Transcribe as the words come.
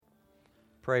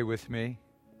Pray with me.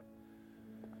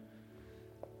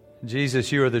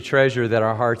 Jesus, you are the treasure that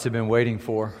our hearts have been waiting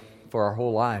for our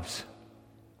whole lives.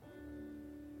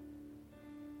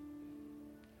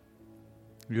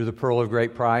 You're the pearl of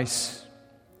great price.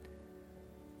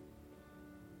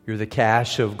 You're the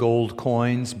cache of gold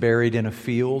coins buried in a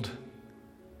field.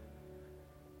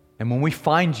 And when we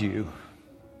find you,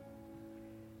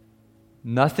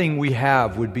 nothing we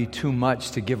have would be too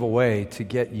much to give away to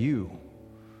get you.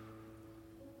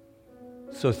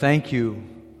 So thank you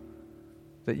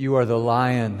that you are the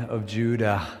Lion of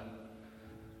Judah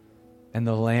and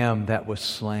the Lamb that was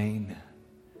slain.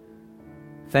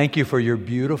 Thank you for your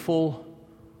beautiful,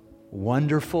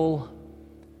 wonderful,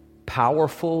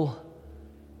 powerful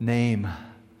name.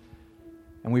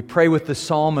 And we pray with the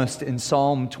psalmist in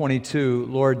Psalm 22,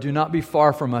 Lord, do not be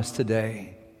far from us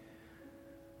today.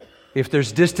 If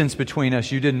there's distance between us,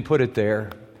 you didn't put it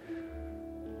there.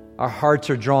 Our hearts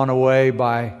are drawn away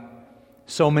by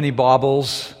so many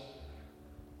baubles,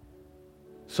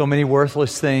 so many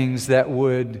worthless things that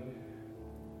would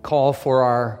call for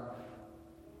our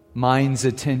mind's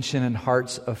attention and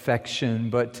heart's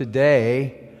affection. But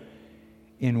today,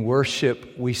 in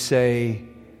worship, we say,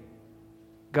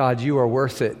 God, you are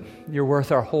worth it. You're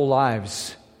worth our whole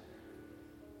lives.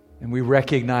 And we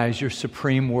recognize your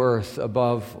supreme worth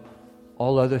above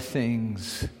all other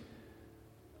things.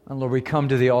 And Lord, we come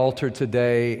to the altar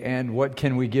today, and what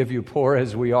can we give you, poor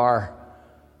as we are?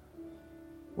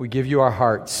 We give you our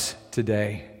hearts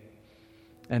today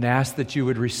and ask that you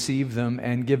would receive them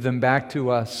and give them back to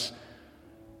us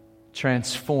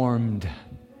transformed,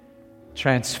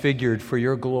 transfigured for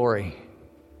your glory,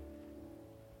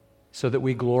 so that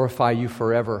we glorify you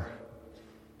forever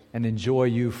and enjoy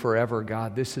you forever,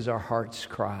 God. This is our heart's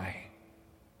cry.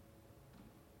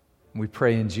 We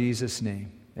pray in Jesus'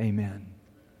 name. Amen.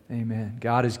 Amen.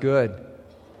 God is good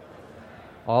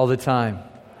all the time.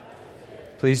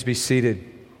 Please be seated.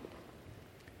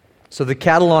 So the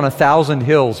cattle on 1,000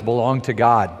 hills belong to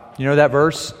God. You know that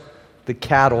verse? The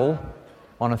cattle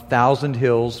on 1,000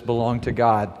 hills belong to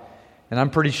God. And I'm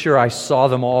pretty sure I saw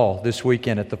them all this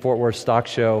weekend at the Fort Worth Stock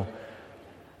Show.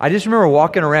 I just remember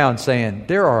walking around saying,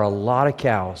 there are a lot of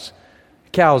cows.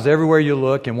 Cows everywhere you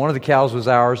look, and one of the cows was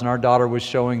ours, and our daughter was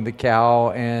showing the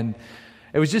cow, and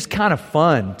it was just kind of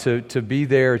fun to be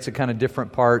there. It's a kind of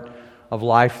different part of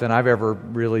life than I've ever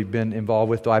really been involved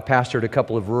with. Though I pastored a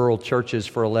couple of rural churches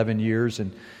for 11 years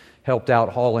and helped out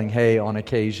hauling hay on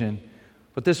occasion.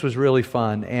 But this was really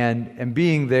fun, and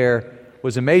being there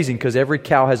was amazing because every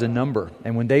cow has a number,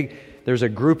 and when there's a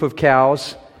group of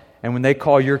cows, and when they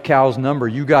call your cow's number,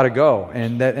 you got to go,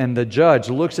 and the judge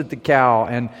looks at the cow,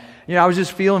 and I was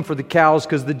just feeling for the cows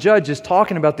because the judge is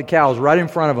talking about the cows right in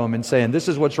front of them and saying, this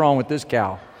is what's wrong with this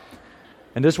cow.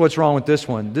 And this is what's wrong with this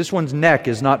one. This one's neck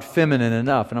is not feminine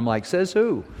enough. And I'm like, says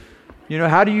who?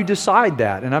 How do you decide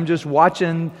that? And I'm just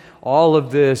watching all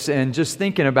of this and just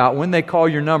thinking about when they call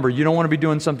your number, you don't want to be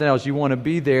doing something else. You want to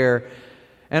be there.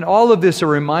 And all of this a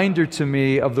reminder to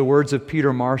me of the words of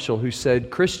Peter Marshall, who said,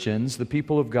 Christians, the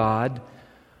people of God,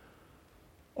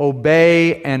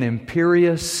 obey an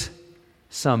imperious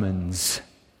summons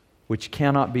which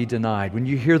cannot be denied. When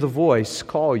you hear the voice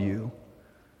call you,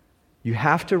 you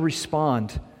have to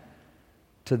respond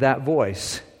to that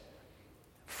voice.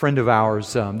 A friend of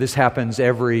ours, this happens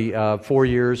every 4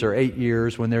 years or 8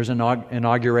 years when there's an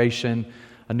inauguration.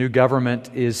 A new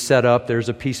government is set up. There's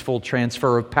a peaceful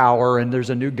transfer of power, and there's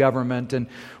a new government. And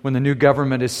when the new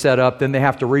government is set up, then they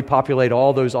have to repopulate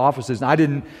all those offices. And I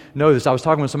didn't know this. I was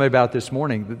talking with somebody about it this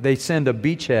morning. They send a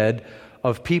beachhead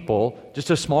of people,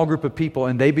 just a small group of people,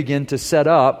 and they begin to set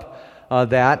up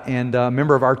that. And a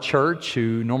member of our church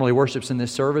who normally worships in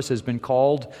this service has been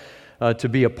called to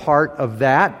be a part of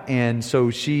that. And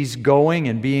so she's going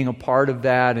and being a part of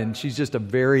that. And she's just a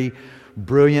very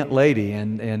brilliant lady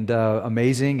and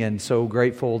amazing, and so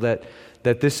grateful that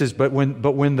this is. But when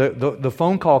the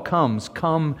phone call comes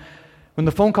from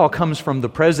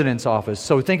the president's office,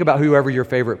 so think about whoever your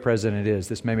favorite president is.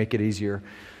 This may make it easier.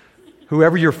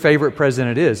 Whoever your favorite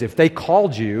president is, if they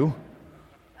called you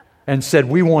and said,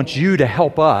 we want you to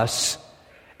help us,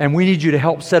 and we need you to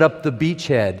help set up the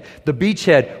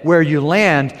beachhead where you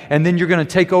land, and then you're going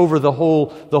to take over the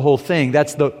whole thing.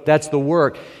 That's the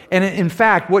work. And in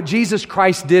fact, what Jesus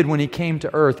Christ did when He came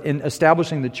to earth in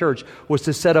establishing the church was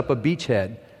to set up a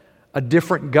beachhead, a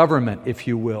different government, if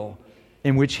you will,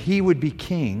 in which He would be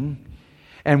king,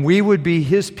 and we would be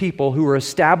His people who are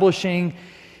establishing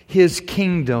His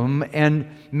kingdom. And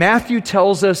Matthew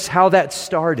tells us how that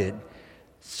started,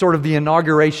 sort of the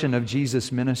inauguration of Jesus'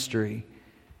 ministry.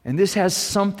 And this has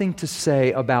something to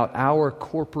say about our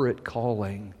corporate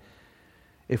calling.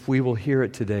 if we will hear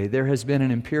it today. There has been an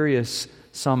imperious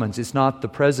summons. It's not the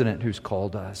president who's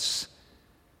called us.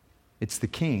 It's the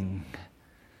King.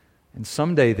 And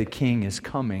someday the King is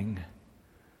coming.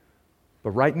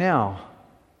 But right now,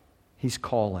 He's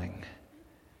calling.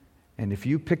 And if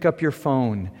you pick up your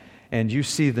phone and you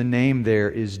see the name there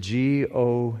is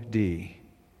G-O-D,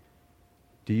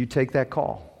 do you take that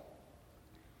call?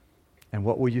 And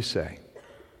what will you say?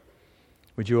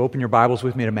 Would you open your Bibles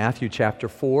with me to Matthew chapter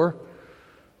 4,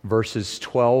 verses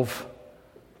 12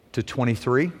 to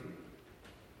 23?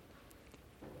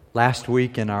 Last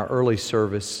week in our early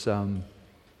service,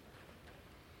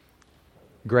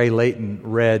 Gray Layton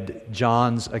read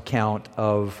John's account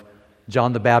of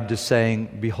John the Baptist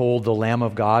saying, "Behold the Lamb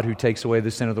of God who takes away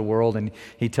the sin of the world." And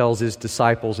he tells his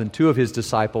disciples, and two of his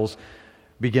disciples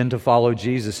begin to follow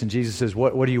Jesus. And Jesus says,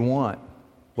 What do you want?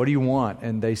 What do you want?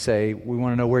 And they say, "We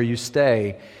want to know where you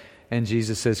stay." And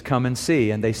Jesus says, "Come and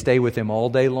see." And they stay with Him all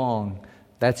day long.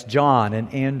 That's John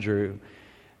and Andrew.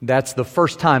 That's the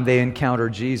first time they encounter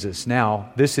Jesus.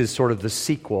 Now, this is sort of the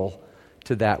sequel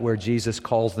to that, where Jesus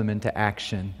calls them into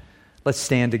action. Let's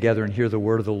stand together and hear the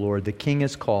word of the Lord. The King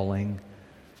is calling.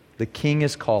 The King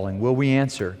is calling. Will we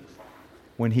answer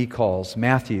when He calls?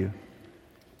 Matthew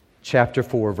chapter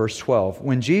 4, verse 12.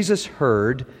 When Jesus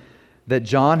heard that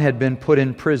John had been put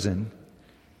in prison,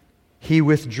 He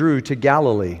withdrew to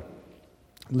Galilee.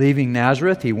 Leaving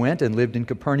Nazareth, He went and lived in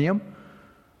Capernaum,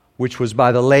 which was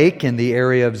by the lake in the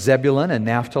area of Zebulun and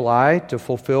Naphtali, to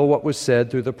fulfill what was said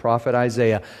through the prophet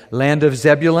Isaiah. Land of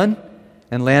Zebulun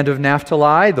and land of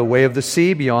Naphtali, the way of the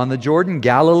sea beyond the Jordan,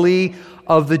 Galilee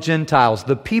of the Gentiles.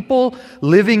 The people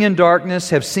living in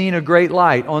darkness have seen a great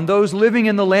light. On those living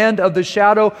in the land of the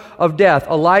shadow of death,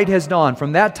 a light has dawned.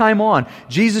 From that time on,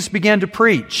 Jesus began to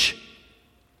preach,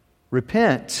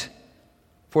 "Repent,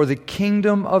 for the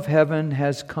kingdom of heaven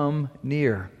has come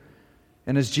near."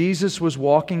 And as Jesus was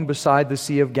walking beside the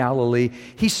Sea of Galilee,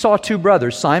 He saw two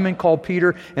brothers, Simon called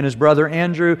Peter and his brother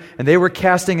Andrew, and they were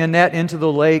casting a net into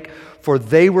the lake, for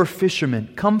they were fishermen.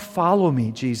 "Come follow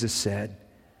me," Jesus said,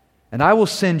 "and I will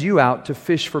send you out to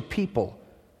fish for people."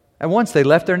 At once they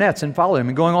left their nets and followed Him.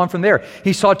 And going on from there,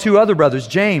 He saw two other brothers,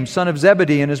 James, son of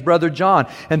Zebedee, and his brother John.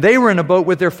 And they were in a boat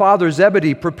with their father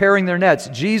Zebedee, preparing their nets.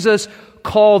 Jesus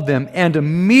called them, and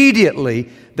immediately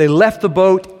they left the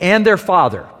boat and their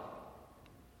father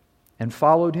and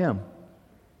followed Him.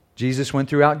 Jesus went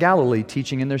throughout Galilee,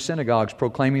 teaching in their synagogues,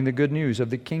 proclaiming the good news of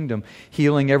the kingdom,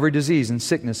 healing every disease and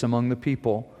sickness among the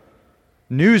people.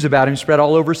 News about Him spread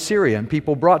all over Syria, and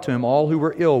people brought to Him all who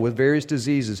were ill with various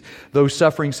diseases, those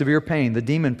suffering severe pain, the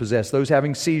demon-possessed, those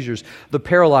having seizures, the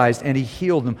paralyzed, and He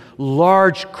healed them.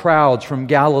 Large crowds from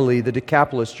Galilee, the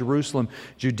Decapolis, Jerusalem,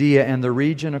 Judea, and the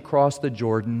region across the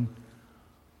Jordan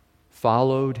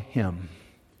followed Him.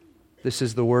 This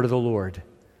is the word of the Lord.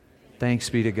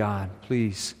 Thanks be to God.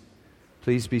 Please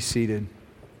be seated.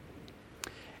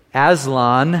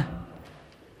 Aslan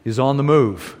is on the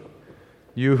move.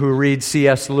 You who read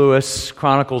C.S. Lewis,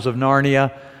 Chronicles of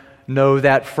Narnia, know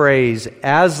that phrase.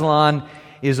 Aslan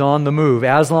is on the move.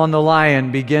 Aslan the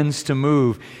lion begins to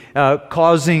move,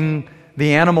 causing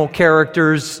the animal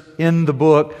characters in the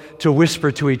book to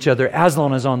whisper to each other,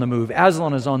 "Aslan is on the move.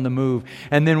 Aslan is on the move."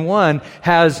 And then one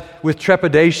has, with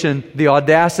trepidation, the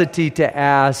audacity to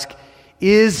ask,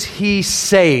 "Is he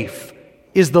safe?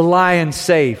 Is the lion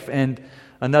safe?" And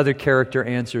another character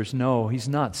answers, "No, he's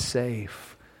not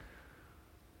safe,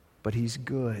 but he's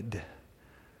good."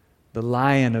 The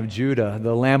Lion of Judah,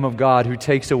 the Lamb of God who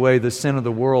takes away the sin of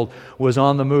the world, was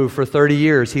on the move for 30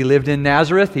 years. He lived in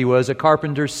Nazareth. He was a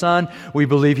carpenter's son. We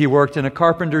believe he worked in a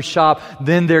carpenter's shop.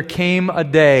 Then there came a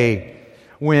day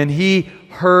when he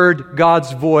heard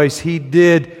God's voice. He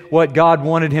did what God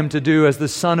wanted him to do as the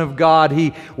Son of God.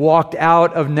 He walked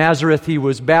out of Nazareth. He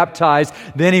was baptized.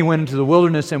 Then he went into the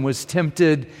wilderness and was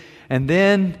tempted. And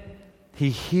then he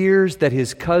hears that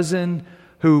his cousin,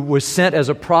 who was sent as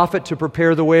a prophet to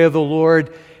prepare the way of the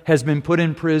Lord, has been put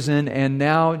in prison. And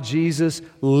now Jesus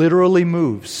literally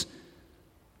moves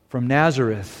from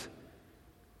Nazareth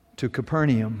to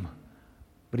Capernaum.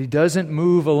 But He doesn't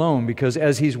move alone, because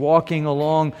as He's walking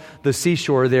along the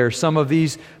seashore there, some of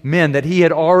these men that He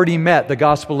had already met, the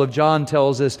Gospel of John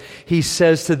tells us, He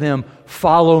says to them,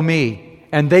 "Follow me."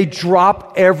 And they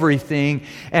drop everything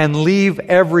and leave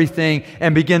everything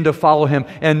and begin to follow Him.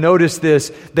 And notice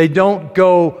this, they don't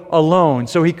go alone.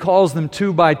 So He calls them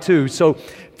two by two. So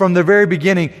from the very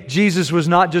beginning, Jesus was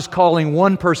not just calling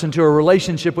one person to a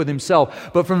relationship with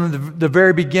Himself, but from the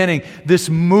very beginning, this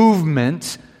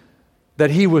movement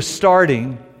that He was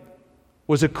starting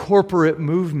was a corporate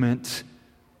movement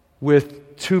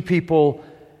with two people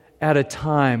at a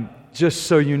time. just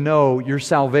so you know, your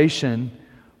salvation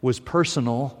was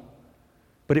personal,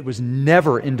 but it was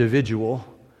never individual.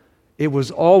 It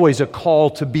was always a call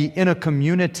to be in a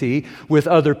community with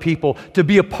other people, to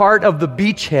be a part of the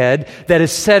beachhead that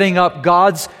is setting up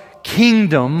God's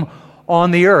kingdom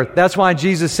on the earth. That's why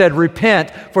Jesus said,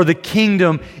 repent, for the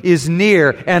kingdom is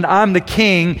near, and I'm the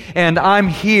king, and I'm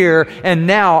here, and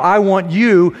now I want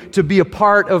you to be a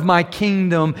part of my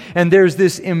kingdom. And there's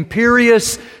this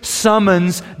imperious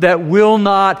summons that will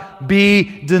not be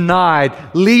denied,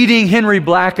 leading Henry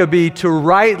Blackaby to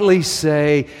rightly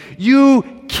say, you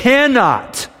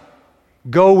cannot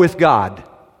go with God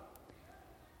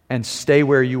and stay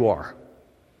where you are.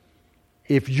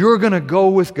 If you're going to go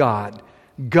with God,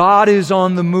 God is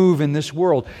on the move in this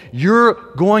world. You're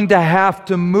going to have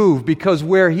to move, because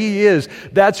where He is,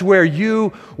 that's where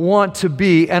you want to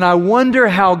be. And I wonder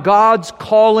how God's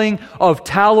calling of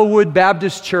Tallowood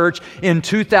Baptist Church in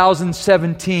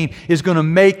 2017 is going to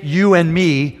make you and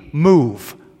me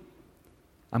move.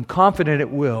 I'm confident it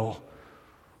will.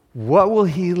 What will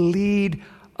He lead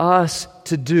us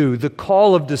to do? The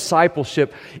call of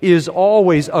discipleship is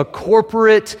always a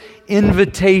corporate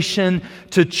invitation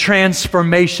to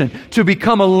transformation, to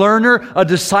become a learner, a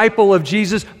disciple of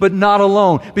Jesus, but not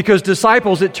alone. Because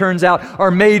disciples, it turns out,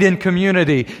 are made in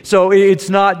community. So it's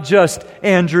not just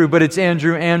Andrew, but it's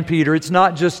Andrew and Peter. It's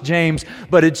not just James,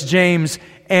 but it's James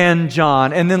and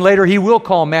John. And then later He will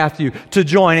call Matthew to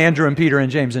join Andrew and Peter and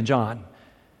James and John.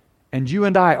 And you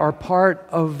and I are part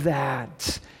of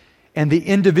that. And the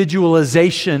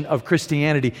individualization of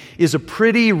Christianity is a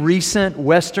pretty recent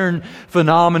Western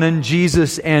phenomenon,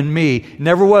 Jesus and me.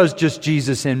 Never was just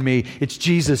Jesus and me. It's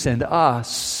Jesus and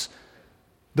us.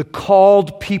 The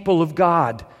called people of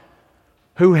God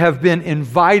who have been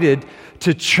invited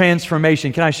to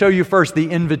transformation. Can I show you first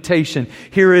the invitation?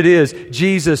 Here it is.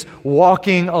 Jesus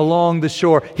walking along the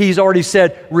shore. He's already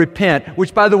said, repent,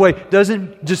 which, by the way,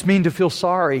 doesn't just mean to feel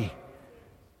sorry.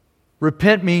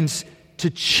 Repent means to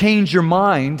change your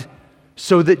mind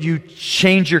so that you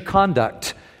change your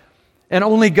conduct. And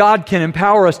only God can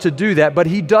empower us to do that, but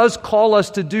He does call us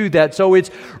to do that. So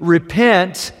it's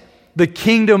repent, the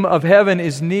kingdom of heaven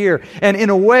is near. And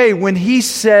in a way, when He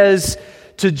says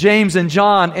to James and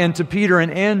John and to Peter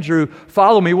and Andrew,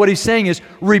 follow me, what He's saying is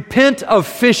repent of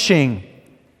fishing.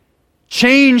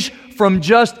 Change from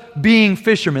just being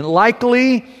fishermen.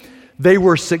 Likely, they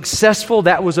were successful.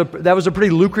 That was a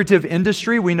pretty lucrative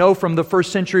industry. We know from the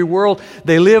first century world,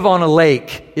 they live on a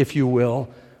lake, if you will.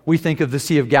 We think of the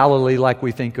Sea of Galilee like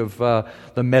we think of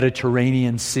the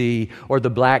Mediterranean Sea or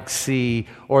the Black Sea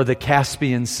or the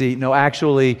Caspian Sea. No,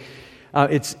 actually,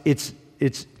 it's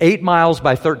 8 miles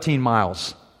by 13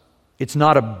 miles. It's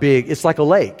not a big, it's like a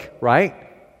lake, right?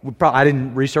 I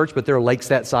didn't research, but there are lakes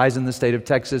that size in the state of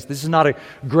Texas. This is not a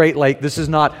great lake. This is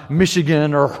not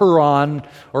Michigan or Huron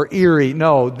or Erie.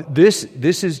 No, this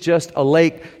is just a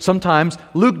lake. Sometimes,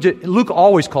 Luke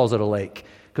always calls it a lake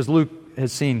because Luke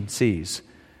has seen seas.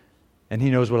 And he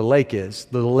knows what a lake is,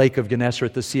 the lake of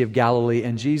Gennesaret, the Sea of Galilee.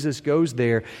 And Jesus goes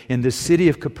there in the city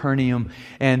of Capernaum,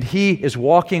 and He is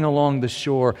walking along the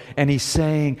shore, and He's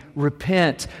saying,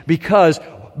 repent, because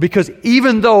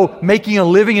even though making a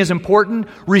living is important,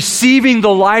 receiving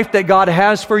the life that God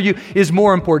has for you is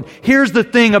more important. Here's the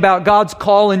thing about God's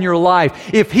call in your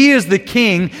life. If He is the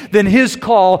king, then His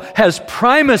call has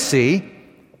primacy,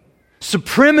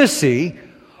 supremacy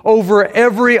over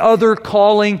every other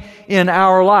calling in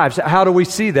our lives. How do we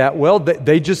see that? Well,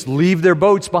 they just leave their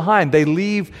boats behind.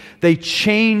 They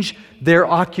change their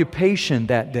occupation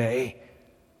that day.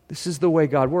 This is the way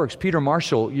God works. Peter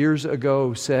Marshall years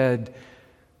ago said,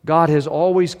 God has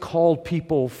always called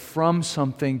people from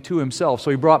something to Himself.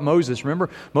 So He brought Moses. Remember,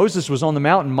 Moses was on the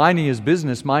mountain minding his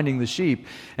business, minding the sheep.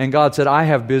 And God said, I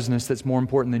have business that's more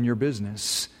important than your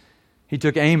business. He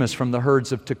took Amos from the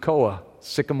herds of Tekoa,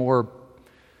 sycamore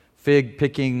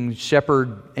fig-picking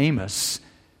shepherd Amos,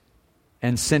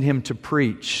 and sent him to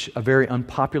preach a very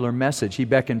unpopular message. He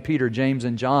beckoned Peter, James,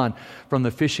 and John from the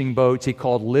fishing boats. He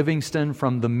called Livingston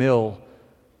from the mill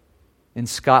in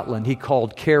Scotland. He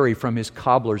called Carey from his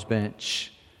cobbler's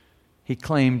bench. He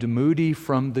claimed Moody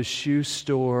from the shoe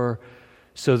store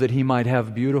so that he might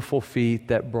have beautiful feet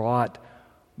that brought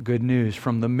good news.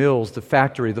 From the mills, the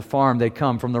factory, the farm, they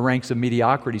come from the ranks of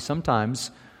mediocrity,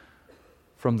 sometimes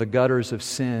from the gutters of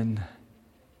sin.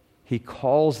 He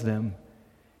calls them,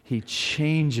 He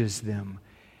changes them,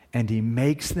 and He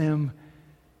makes them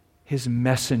His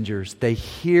messengers. They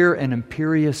hear an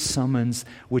imperious summons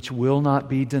which will not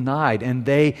be denied, and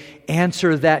they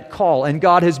answer that call. And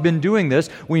God has been doing this,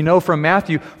 we know from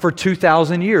Matthew, for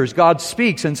 2,000 years. God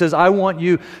speaks and says, I want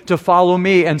you to follow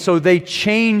me. And so they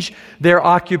change their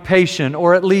occupation,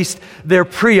 or at least their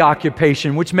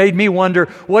preoccupation, which made me wonder,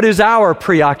 what is our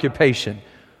preoccupation?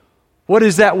 What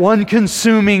is that one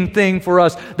consuming thing for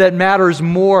us that matters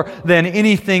more than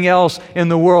anything else in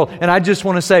the world? And I just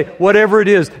want to say, whatever it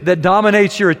is that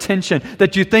dominates your attention,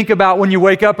 that you think about when you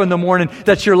wake up in the morning,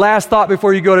 that's your last thought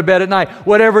before you go to bed at night,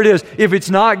 whatever it is, if it's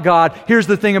not God, here's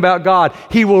the thing about God.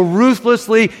 He will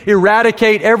ruthlessly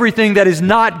eradicate everything that is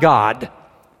not God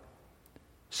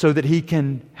so that He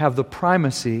can have the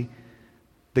primacy,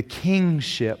 the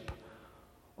kingship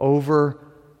over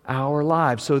our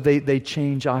lives. So they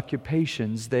change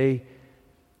occupations. They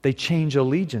change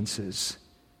allegiances.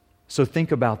 So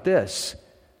think about this.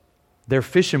 They're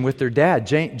fishing with their dad.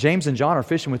 James and John are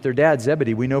fishing with their dad,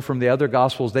 Zebedee. We know from the other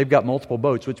Gospels they've got multiple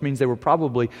boats, which means they were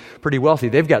probably pretty wealthy.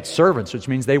 They've got servants, which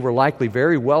means they were likely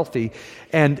very wealthy.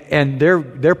 And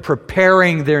they're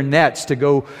preparing their nets to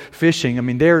go fishing. I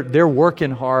mean, they're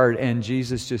working hard, and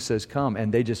Jesus just says, come.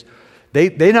 And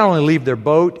they not only leave their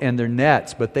boat and their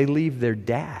nets, but they leave their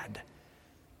dad.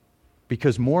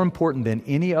 Because more important than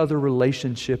any other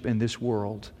relationship in this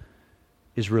world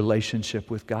is relationship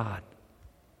with God.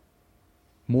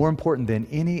 More important than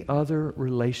any other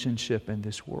relationship in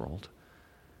this world.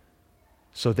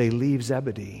 So they leave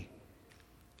Zebedee.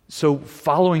 So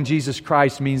following Jesus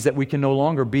Christ means that we can no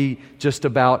longer be just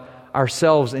about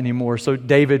ourselves anymore. So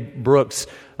David Brooks,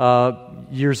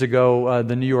 years ago,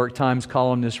 the New York Times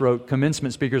columnist wrote,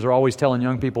 commencement speakers are always telling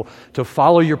young people to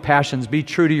follow your passions, be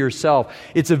true to yourself.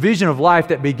 It's a vision of life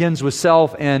that begins with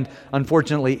self and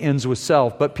unfortunately ends with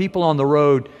self. But people on the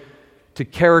road to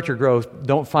character growth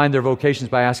don't find their vocations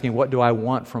by asking, what do I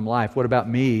want from life? What about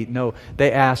me? No,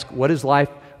 they ask, what is life?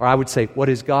 Or I would say, what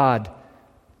is God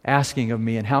asking of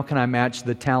me? And how can I match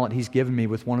the talent He's given me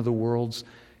with one of the world's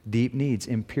deep needs?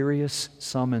 Imperious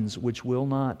summons which will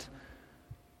not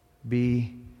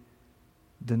be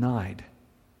denied.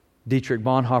 Dietrich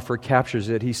Bonhoeffer captures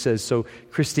it. He says, so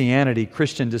Christianity,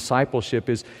 Christian discipleship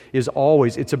is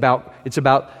always, it's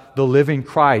about the living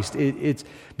Christ. It's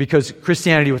because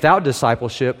Christianity without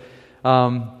discipleship,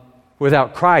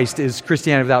 without Christ is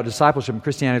Christianity without discipleship. And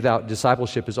Christianity without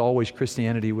discipleship is always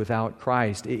Christianity without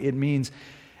Christ. It means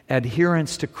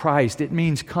adherence to Christ. It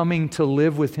means coming to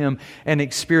live with Him and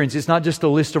experience. It's not just a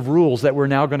list of rules that we're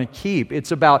now going to keep.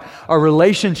 It's about a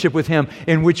relationship with Him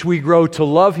in which we grow to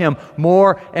love Him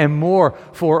more and more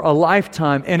for a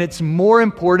lifetime. And it's more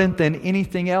important than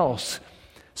anything else.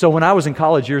 So when I was in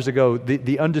college years ago,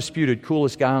 the undisputed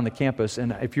coolest guy on the campus,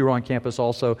 and if you were on campus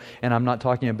also, and I'm not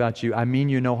talking about you, I mean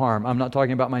you no harm. I'm not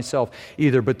talking about myself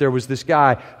either, but there was this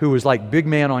guy who was like big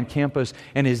man on campus,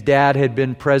 and his dad had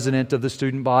been president of the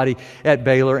student body at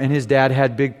Baylor, and his dad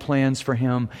had big plans for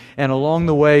him. And along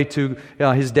the way to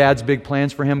his dad's big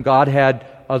plans for him, God had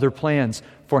other plans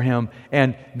for him.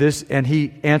 And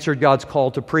he answered God's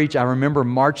call to preach. I remember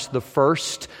March the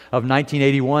 1st of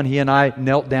 1981, he and I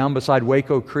knelt down beside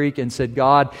Waco Creek and said,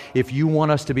 God, if you want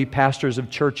us to be pastors of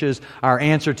churches, our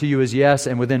answer to you is yes.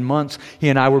 And within months, he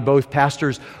and I were both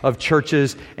pastors of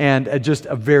churches, and just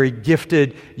a very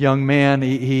gifted young man.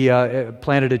 He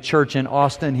planted a church in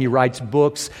Austin. He writes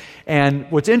books. And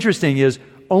what's interesting is,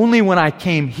 only when I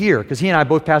came here, because he and I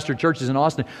both pastored churches in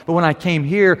Austin, but when I came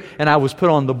here and I was put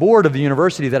on the board of the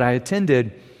university that I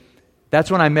attended, that's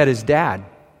when I met his dad,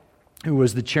 who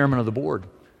was the chairman of the board.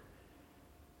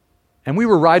 And we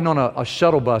were riding on a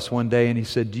shuttle bus one day, and he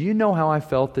said, do you know how I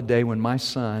felt the day when my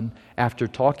son, after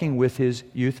talking with his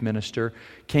youth minister,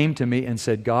 came to me and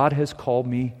said, God has called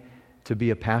me to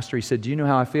be a pastor? He said, do you know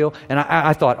how I feel? And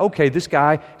I thought, okay, this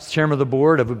guy is chairman of the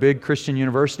board of a big Christian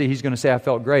university. He's going to say I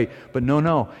felt great. But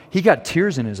no. He got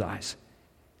tears in his eyes.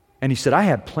 And he said, I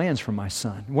had plans for my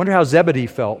son. I wonder how Zebedee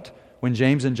felt when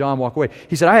James and John walk away.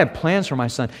 He said, I had plans for my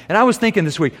son. And I was thinking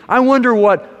this week, I wonder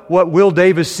what Will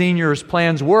Davis Sr.'s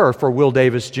plans were for Will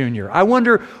Davis Jr. I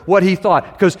wonder what he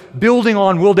thought. Because building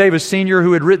on Will Davis Sr.,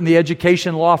 who had written the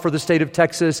education law for the state of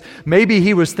Texas, maybe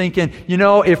he was thinking,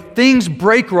 if things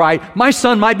break right, my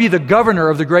son might be the governor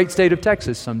of the great state of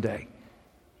Texas someday.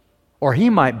 Or he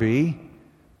might be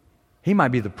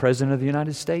the president of the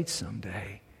United States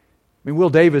someday. I mean,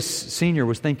 Will Davis Sr.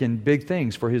 was thinking big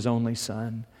things for his only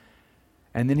son.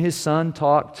 And then his son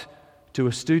talked to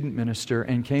a student minister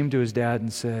and came to his dad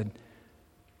and said,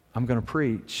 I'm going to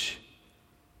preach.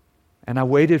 And I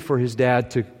waited for his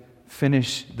dad to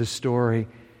finish the story.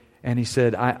 And he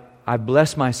said, I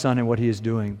bless my son in what he is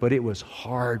doing, but it was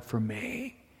hard for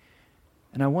me.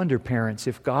 And I wonder, parents,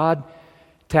 if God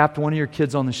tapped one of your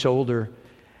kids on the shoulder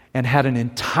and had an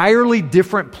entirely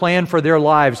different plan for their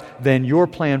lives than your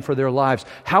plan for their lives,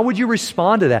 how would you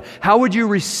respond to that? How would you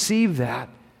receive that?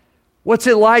 What's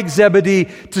it like, Zebedee,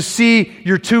 to see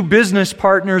your two business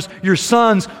partners, your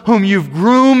sons, whom you've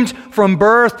groomed from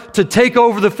birth to take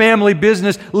over the family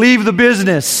business, leave the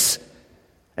business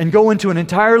and go into an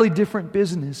entirely different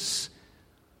business?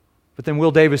 But then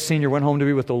Will Davis Sr. went home to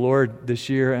be with the Lord this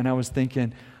year, and I was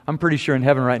thinking, I'm pretty sure in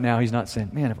heaven right now he's not saying,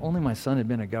 man, if only my son had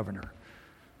been a governor.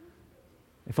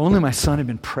 If only my son had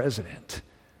been president.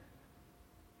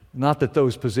 Not that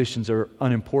those positions are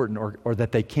unimportant or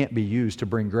that they can't be used to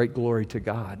bring great glory to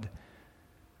God.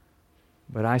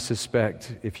 But I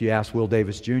suspect if you ask Will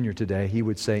Davis Jr. today, he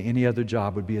would say any other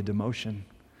job would be a demotion,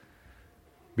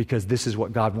 because this is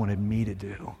what God wanted me to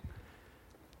do.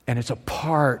 And it's a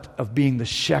part of being the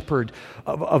shepherd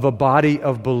of a body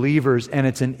of believers, and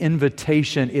it's an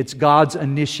invitation. It's God's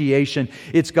initiation.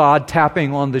 It's God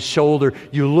tapping on the shoulder.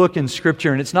 You look in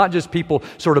Scripture, and it's not just people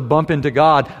sort of bump into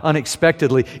God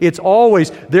unexpectedly. It's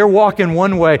always they're walking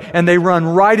one way, and they run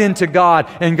right into God,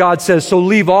 and God says, so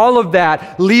leave all of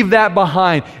that, leave that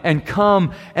behind, and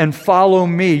come and follow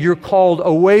me. You're called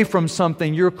away from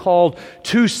something. You're called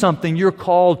to something. You're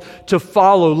called to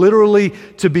follow, literally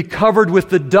to be covered with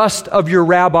the dust of your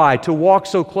rabbi, to walk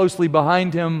so closely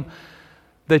behind him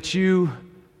that you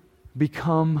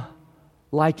become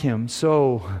like him.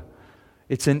 So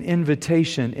it's an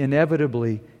invitation,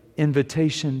 inevitably,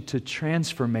 invitation to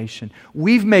transformation.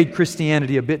 We've made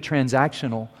Christianity a bit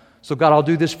transactional. So God, I'll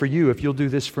do this for you if you'll do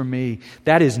this for me.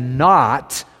 That is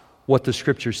not what the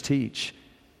Scriptures teach.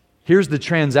 Here's the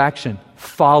transaction.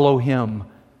 Follow Him.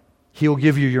 He'll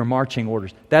give you your marching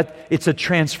orders. It's a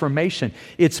transformation.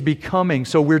 It's becoming.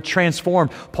 So we're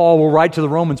transformed. Paul will write to the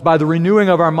Romans, by the renewing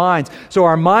of our minds. So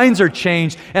our minds are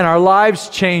changed and our lives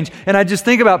change. And I just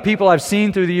think about people I've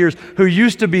seen through the years who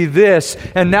used to be this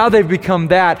and now they've become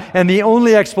that. And the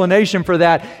only explanation for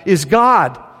that is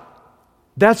God.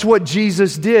 That's what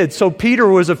Jesus did. So Peter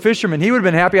was a fisherman. He would have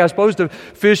been happy, I suppose, to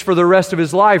fish for the rest of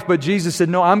his life. But Jesus said,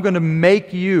 no, I'm going to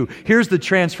make you. Here's the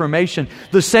transformation.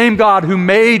 The same God who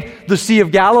made the Sea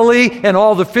of Galilee and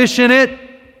all the fish in it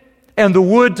and the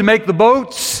wood to make the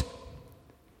boats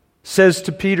says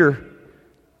to Peter,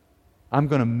 I'm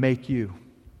going to make you.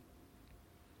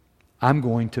 I'm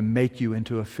going to make you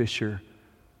into a fisher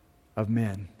of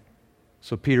men.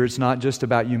 So Peter, it's not just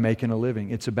about you making a living.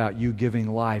 It's about you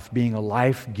giving life, being a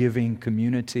life-giving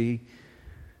community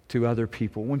to other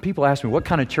people. When people ask me, what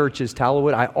kind of church is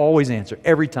Tallowood? I always answer,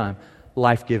 every time,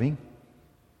 life-giving.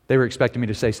 They were expecting me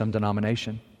to say some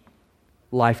denomination.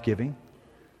 Life-giving.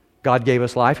 God gave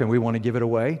us life and we want to give it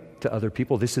away to other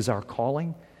people. This is our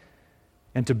calling.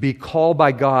 And to be called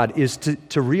by God is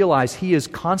to realize He is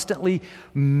constantly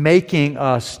making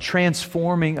us,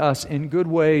 transforming us in good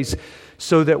ways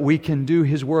so that we can do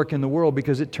His work in the world,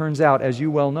 because it turns out, as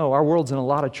you well know, our world's in a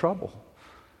lot of trouble.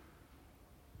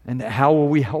 And how will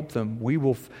we help them?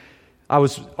 I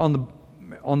was on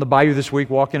the bayou this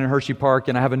week walking in Hershey Park,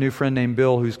 and I have a new friend named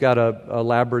Bill who's got a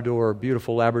Labrador, a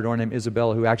beautiful Labrador named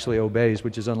Isabella, who actually obeys,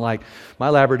 which is unlike my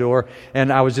Labrador.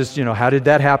 And I was just, how did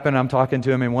that happen? I'm talking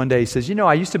to him, and one day he says,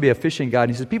 I used to be a fishing guide.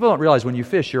 And he says, people don't realize when you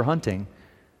fish, you're hunting.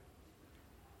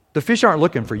 The fish aren't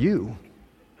looking for you.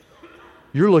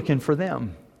 You're looking for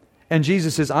them. And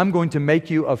Jesus says, I'm going to make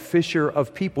you a fisher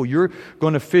of people. You're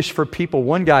going to fish for people.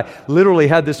 One guy literally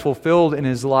had this fulfilled in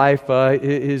his life.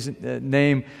 His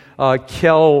name,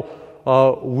 Kjell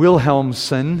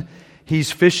Wilhelmsen. He's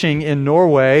fishing in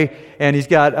Norway, and he's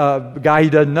got a guy he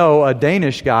doesn't know, a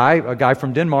Danish guy, a guy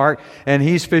from Denmark, and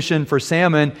he's fishing for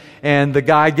salmon, and the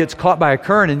guy gets caught by a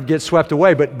current and gets swept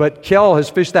away. But Kjell has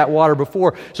fished that water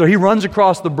before, so he runs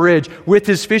across the bridge with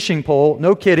his fishing pole,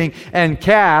 no kidding, and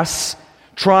casts,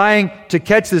 trying to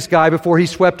catch this guy before he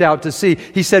swept out to sea.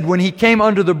 He said, when he came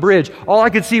under the bridge, all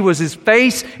I could see was his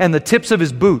face and the tips of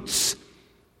his boots.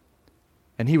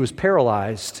 And he was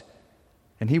paralyzed,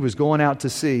 and he was going out to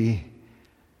sea.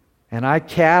 And I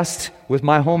cast with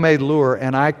my homemade lure,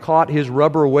 and I caught his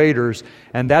rubber waders,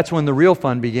 and that's when the real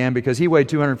fun began, because he weighed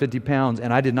 250 pounds,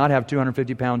 and I did not have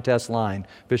 250-pound test line.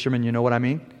 Fishermen, you know what I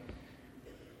mean?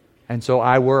 And so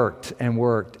I worked,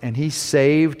 and he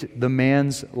saved the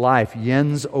man's life,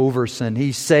 Jens Overson.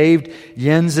 He saved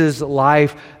Jens's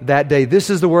life that day. This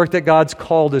is the work that God's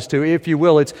called us to, if you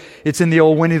will. It's in the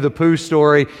old Winnie the Pooh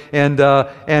story, and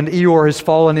Eeyore has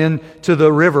fallen into the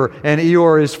river, and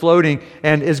Eeyore is floating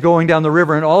and is going down the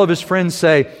river, and all of his friends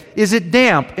say, is it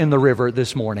damp in the river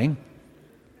this morning?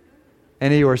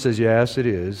 And Eeyore says, yes, it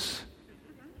is.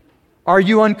 Are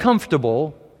you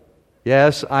uncomfortable?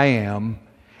 Yes, I am.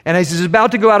 And as he's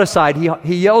about to go out of sight,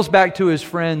 he yells back to his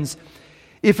friends,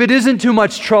 "If it isn't too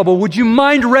much trouble, would you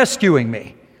mind rescuing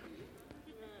me?"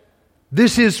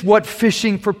 This is what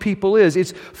fishing for people is.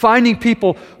 It's finding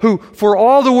people who, for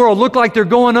all the world, look like they're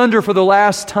going under for the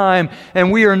last time,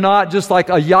 and we are not just like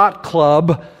a yacht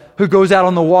club who goes out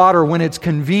on the water when it's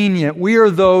convenient. We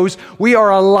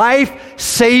are a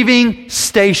life-saving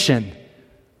station.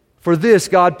 For this,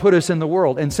 God put us in the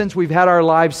world. And since we've had our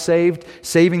lives saved,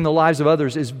 saving the lives of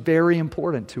others is very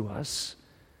important to us.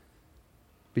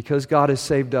 Because God has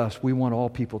saved us, we want all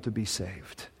people to be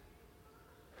saved.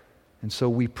 And so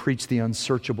we preach the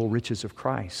unsearchable riches of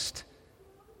Christ.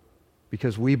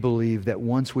 Because we believe that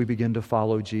once we begin to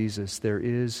follow Jesus, there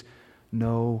is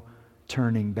no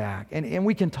turning back. And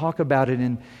we can talk about it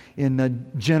in the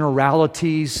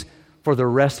generalities for the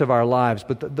rest of our lives.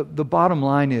 But the bottom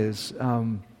line is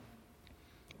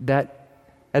that,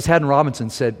 as Haddon Robinson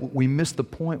said, we miss the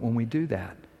point when we do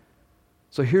that.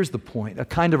 So here's the point. A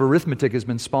kind of arithmetic has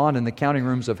been spawned in the counting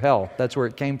rooms of hell. That's where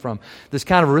it came from. This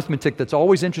kind of arithmetic that's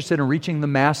always interested in reaching the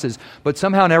masses, but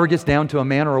somehow never gets down to a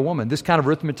man or a woman. This kind of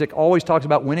arithmetic always talks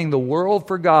about winning the world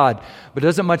for God, but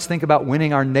doesn't much think about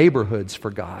winning our neighborhoods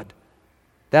for God.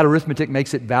 That arithmetic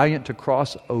makes it valiant to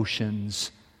cross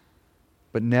oceans,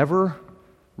 but never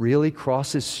really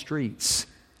crosses streets.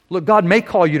 Look, God may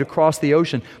call you to cross the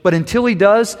ocean, but until He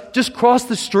does, just cross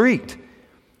the street.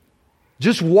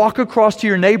 Just walk across to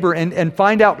your neighbor and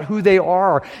find out who they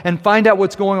are and find out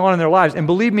what's going on in their lives. And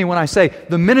believe me when I say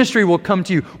the ministry will come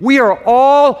to you. We are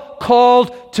all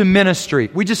called to ministry.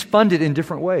 We just fund it in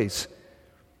different ways.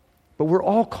 But we're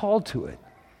all called to it.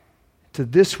 To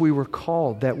this we were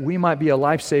called, that we might be a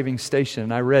life-saving station.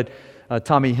 And I read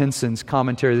Tommy Henson's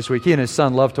commentary this week. He and his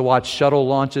son loved to watch shuttle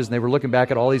launches, and they were looking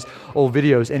back at all these old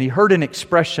videos, and he heard an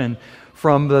expression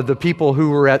from the people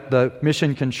who were at the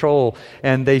mission control,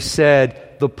 and they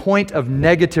said, the point of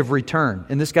negative return.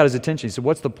 And this got his attention. He said,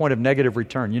 what's the point of negative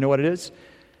return? You know what it is?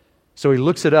 So he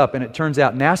looks it up, and it turns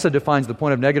out NASA defines the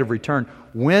point of negative return.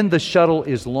 When the shuttle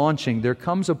is launching, there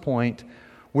comes a point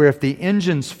where if the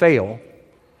engines fail,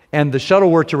 and the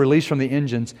shuttle were to release from the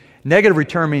engines, negative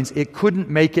return means it couldn't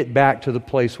make it back to the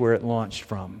place where it launched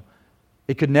from.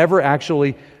 It could never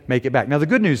actually make it back. Now, the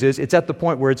good news is it's at the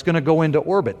point where it's going to go into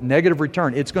orbit, negative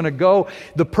return. It's going to go,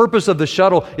 the purpose of the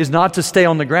shuttle is not to stay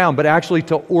on the ground, but actually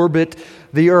to orbit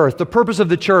the earth. The purpose of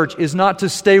the church is not to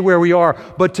stay where we are,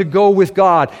 but to go with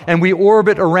God. And we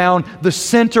orbit around the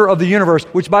center of the universe,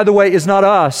 which, by the way, is not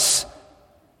us,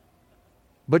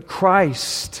 but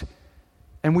Christ.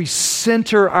 And we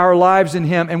center our lives in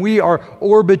Him, and we are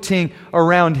orbiting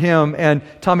around Him. And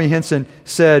Tommy Henson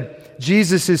said,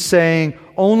 Jesus is saying,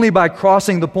 only by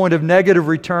crossing the point of negative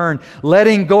return,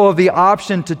 letting go of the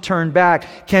option to turn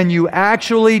back, can you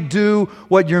actually do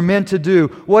what you're meant to do.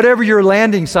 Whatever your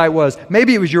landing site was,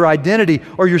 maybe it was your identity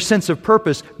or your sense of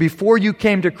purpose. Before you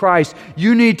came to Christ,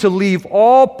 you need to leave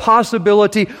all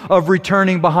possibility of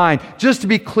returning behind. Just to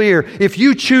be clear, if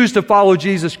you choose to follow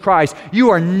Jesus Christ,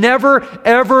 you are never,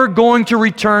 ever going to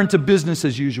return to business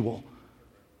as usual.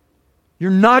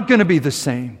 You're not going to be the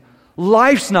same.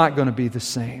 Life's not going to be the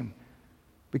same.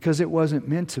 Because it wasn't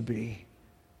meant to be.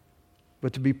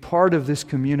 But to be part of this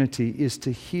community is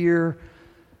to hear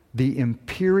the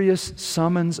imperious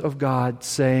summons of God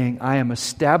saying, I am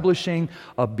establishing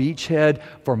a beachhead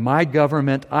for my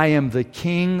government. I am the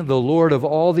King, the Lord of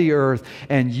all the earth,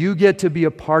 and you get to be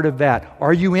a part of that.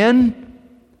 Are you in?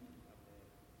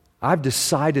 I've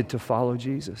decided to follow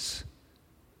Jesus.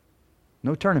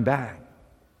 No turning back.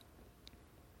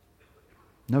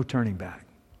 No turning back.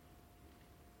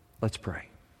 Let's pray.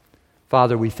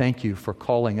 Father, we thank you for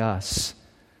calling us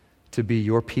to be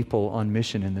your people on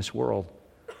mission in this world.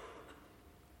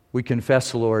 We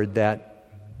confess, Lord, that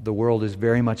the world is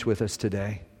very much with us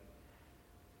today.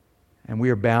 And we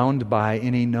are bound by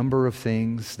any number of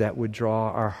things that would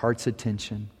draw our heart's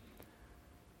attention,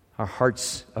 our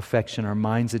heart's affection, our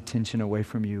mind's attention away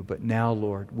from you. But now,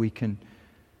 Lord, we can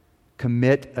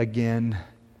commit again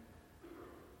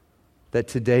that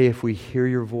today, if we hear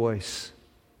your voice,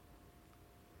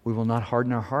 we will not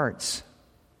harden our hearts.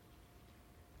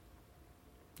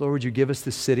 Lord, would you give us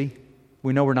this city?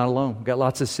 We know we're not alone. We've got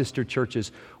lots of sister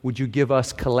churches. Would you give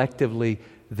us collectively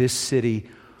this city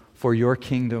for your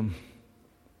kingdom?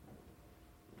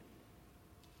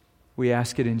 We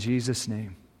ask it in Jesus'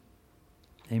 name.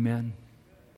 Amen.